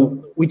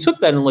so we took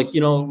that and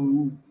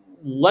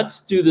let's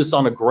do this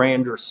on a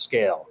grander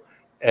scale.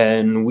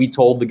 And we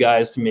told the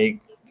guys to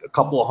make a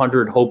couple of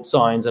hundred hope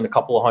signs and a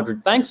couple of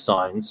hundred thanks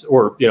signs,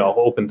 or,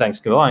 hope and thanks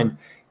combined.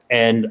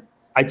 And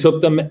I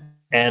took them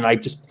and I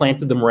just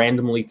planted them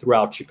randomly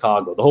throughout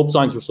Chicago. The hope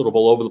signs were sort of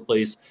all over the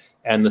place.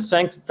 And the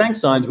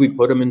thanks signs, we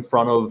put them in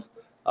front of,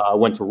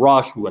 went to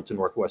Rush, we went to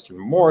Northwestern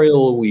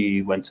Memorial,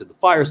 we went to the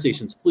fire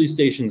stations, police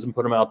stations, and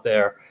put them out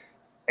there.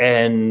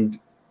 And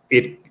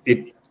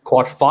it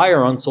caught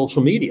fire on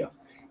social media.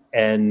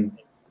 And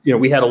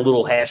we had a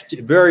little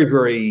hashtag, very,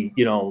 very,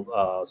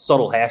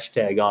 subtle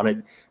hashtag on it.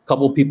 A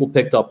couple of people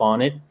picked up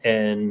on it,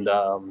 and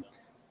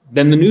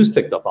then the news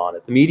picked up on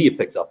it. The media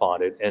picked up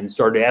on it and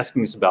started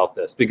asking us about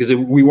this because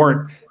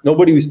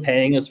nobody was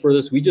paying us for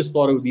this. We just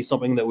thought it would be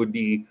something that would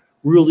be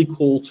really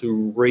cool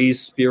to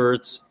raise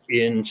spirits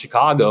in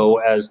Chicago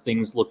as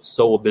things looked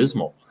so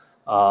abysmal.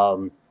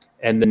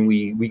 And then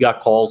we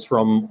got calls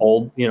from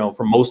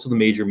from most of the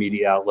major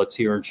media outlets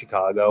here in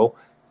Chicago,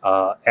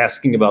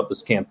 asking about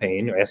this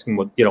campaign, or asking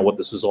what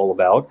this was all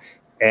about.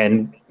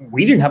 And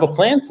we didn't have a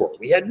plan for it.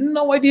 We had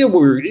no idea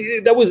all our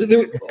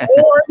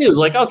ideas.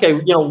 Like, okay,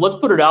 let's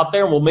put it out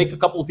there and we'll make a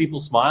couple of people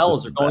smile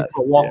as they're going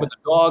for a walk with a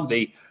dog.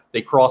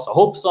 They cross a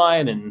hope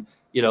sign and,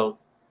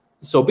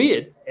 so be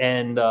it.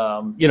 And,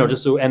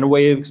 and a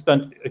way of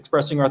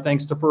expressing our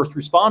thanks to first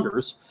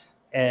responders.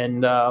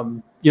 And,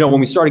 when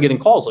we started getting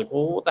calls, like,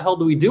 well, what the hell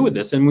do we do with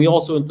this? And we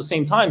also, at the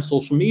same time,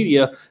 social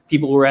media,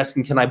 people were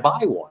asking, can I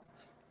buy one?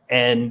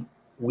 And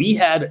we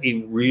had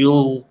a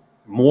real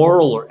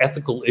moral or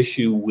ethical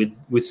issue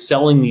with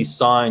selling these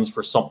signs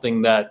for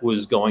something that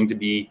was going to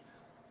be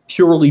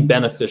purely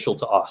beneficial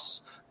to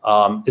us.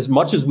 as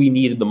much as we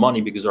needed the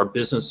money because our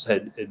business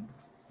had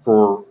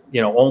for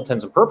all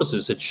intents and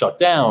purposes had shut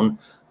down.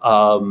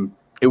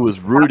 It was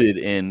rooted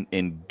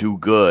in do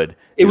good.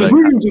 It was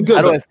rooted in do good.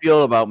 How do I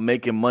feel about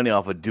making money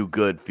off a do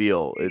good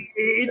feel?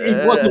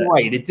 It wasn't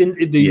right. It didn't.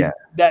 It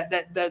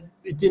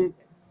didn't.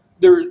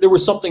 There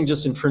was something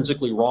just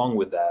intrinsically wrong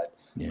with that.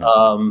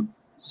 Yeah.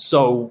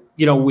 So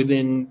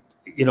within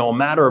a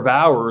matter of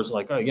hours,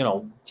 like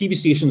TV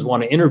stations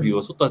want to interview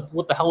us.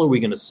 What the hell are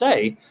we going to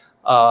say?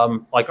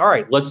 Like, all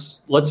right,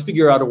 let's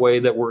figure out a way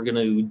that we're going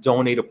to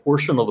donate a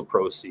portion of the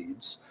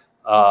proceeds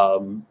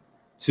to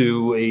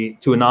a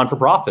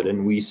non-for-profit,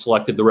 and we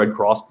selected the Red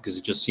Cross because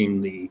it just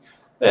seemed the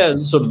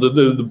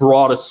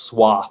broadest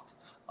swath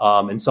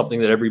and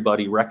something that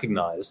everybody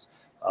recognized.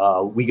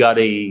 We got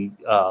an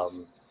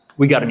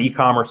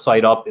e-commerce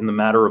site up in the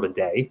matter of a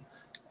day,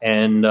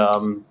 and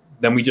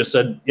then we just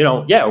said,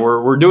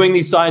 we're doing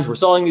these signs, we're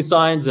selling these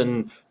signs,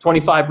 and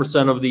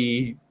 25% of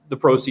the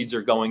proceeds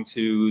are going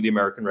to the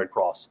American Red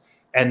Cross,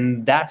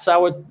 and that's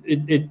how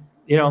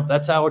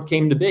that's how it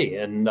came to be.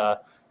 And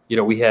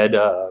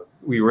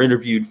we were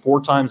interviewed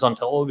 4 times on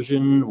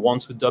television,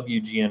 once with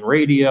WGN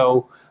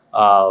Radio.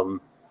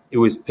 It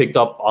was picked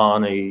up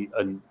on a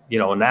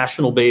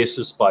national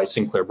basis by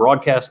Sinclair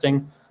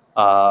Broadcasting.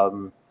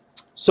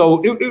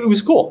 So it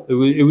was cool.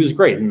 It was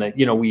great. And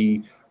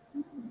we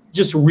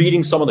just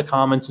reading some of the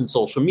comments in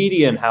social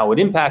media and how it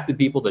impacted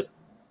people, that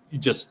you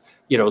just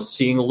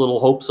seeing a little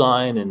hope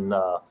sign, and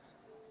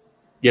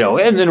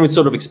and then it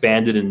sort of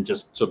expanded and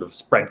just sort of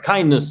spread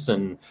kindness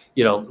and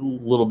a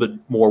little bit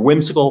more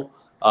whimsical.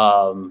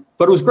 But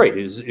it was great.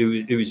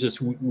 It was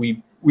just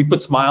we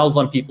put smiles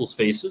on people's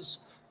faces.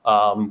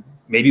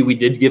 Maybe we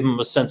did give them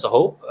a sense of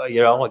hope.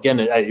 Again,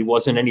 it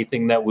wasn't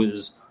anything that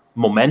was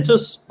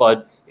momentous,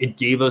 but it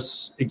gave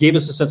us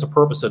a sense of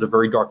purpose at a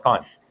very dark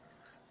time.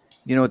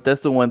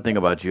 That's the one thing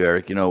about you,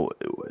 Eric.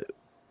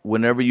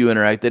 Whenever you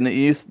interact, and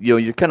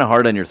you're kind of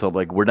hard on yourself,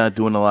 like we're not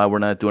doing a lot.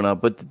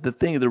 But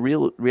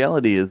the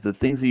reality is the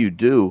things that you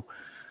do,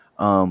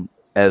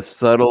 as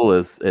subtle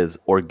as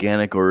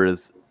organic or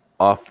as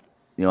off,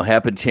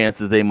 happen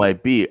chances they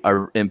might be,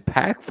 are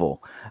impactful.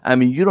 I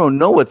mean, you don't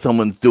know what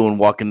someone's doing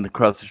walking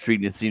across the street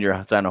and seeing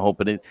your sign of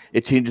hope, and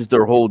it changes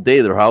their whole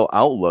day, their whole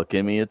outlook.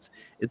 I mean,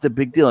 it's a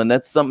big deal, and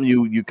that's something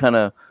you kind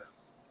of,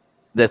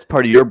 that's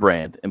part of your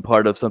brand and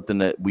part of something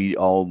that we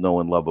all know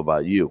and love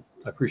about you.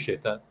 I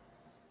appreciate that.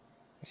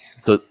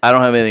 So I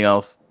don't have anything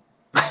else.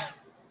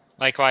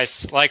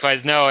 Likewise.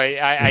 No,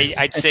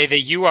 I'd say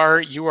that you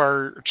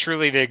are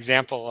truly the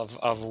example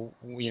of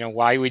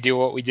why we do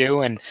what we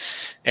do, and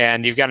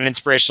you've got an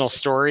inspirational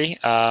story,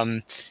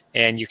 and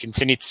you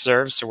continue to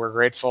serve. So we're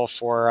grateful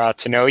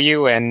to know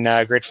you,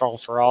 and grateful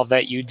for all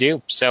that you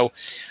do. So,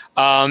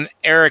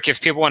 Eric,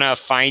 if people want to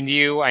find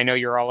you, I know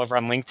you're all over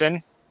on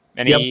LinkedIn.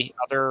 Any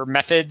other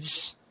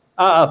methods?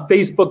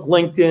 Facebook,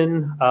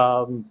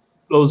 LinkedIn.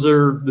 Those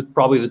are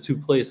probably the 2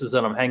 places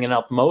that I'm hanging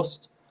out the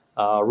most.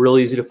 Real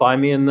easy to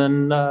find me. And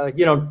then,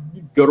 you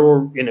can go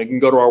to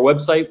our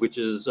website, which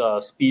is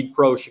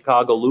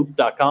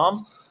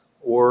speedprochicagoloop.com,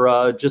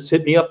 or just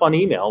hit me up on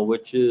email,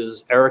 which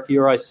is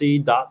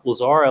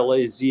eric.lazar,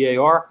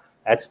 Lazar,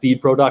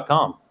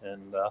 @speedpro.com.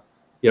 And,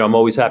 I'm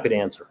always happy to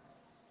answer.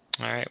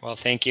 All right. Well,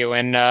 thank you.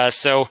 And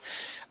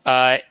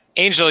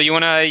Angel, you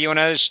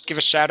wanna give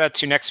a shout out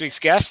to next week's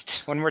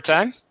guest one more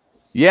time?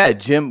 Yeah,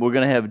 Jim. We're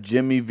gonna have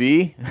Jimmy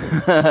V,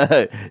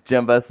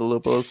 Jim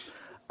Vasilopoulos,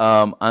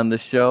 on the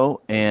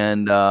show,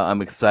 and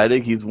I'm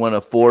excited. He's one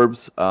of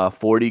Forbes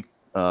 40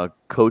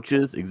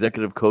 coaches,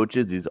 executive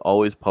coaches. He's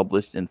always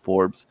published in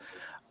Forbes,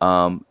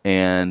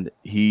 and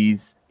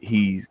he's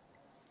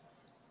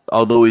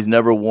although he's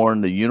never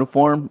worn the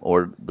uniform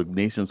or the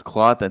nation's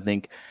cloth, I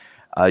think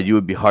you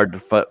would be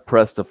hard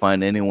pressed to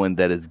find anyone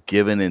that has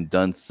given and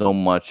done so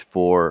much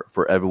for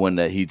everyone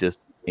that he just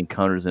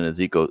encounters in his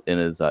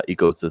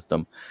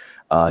ecosystem.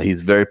 He's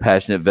a very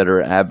passionate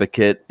veteran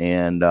advocate,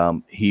 and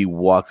he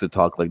walks the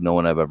talk like no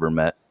one I've ever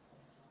met.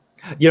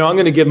 I'm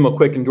going to give him a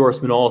quick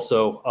endorsement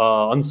also,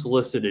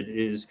 unsolicited,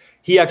 is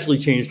he actually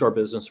changed our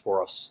business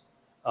for us.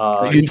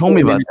 You told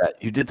me about that.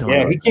 You did tell me.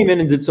 Yeah, he came in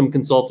and did some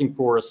consulting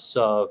for us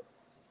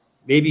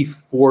maybe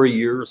 4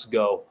 years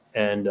ago,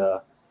 and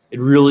it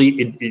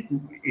really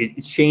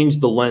it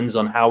changed the lens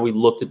on how we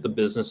looked at the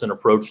business and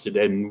approached it,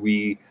 and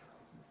we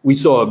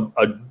saw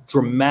a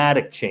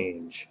dramatic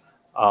change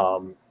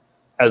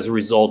as a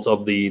result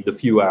of the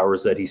few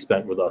hours that he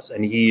spent with us.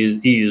 And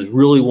he is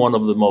really one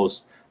of the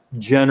most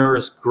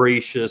generous,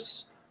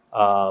 gracious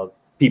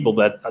people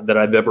that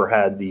I've ever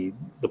had the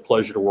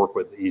pleasure to work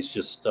with. He's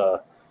just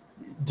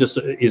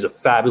he's a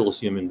fabulous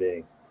human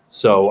being.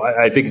 So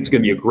I think it's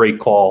going to be a great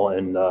call,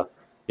 and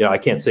I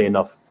can't say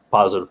enough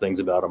positive things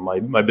about him.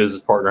 My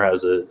business partner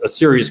has a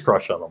serious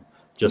crush on him.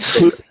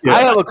 Just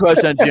I have a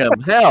crush on Jim.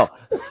 Hell.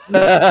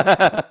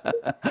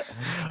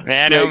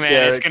 Man, oh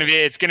man, it's gonna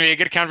be a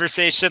good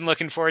conversation.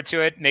 Looking forward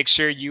to it. Make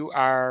sure you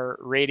are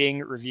rating,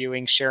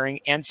 reviewing, sharing,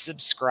 and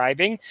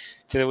subscribing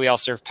to the We All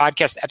Serve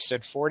podcast,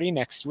 episode 40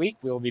 next week.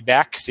 We'll be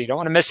back, so you don't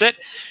want to miss it.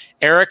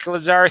 Eric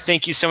Lazar,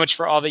 thank you so much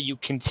for all that you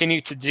continue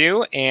to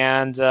do.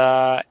 And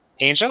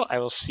Angel, I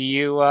will see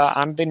you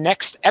on the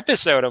next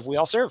episode of We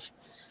All Serve.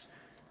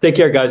 take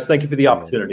care, guys. Thank you for the opportunity.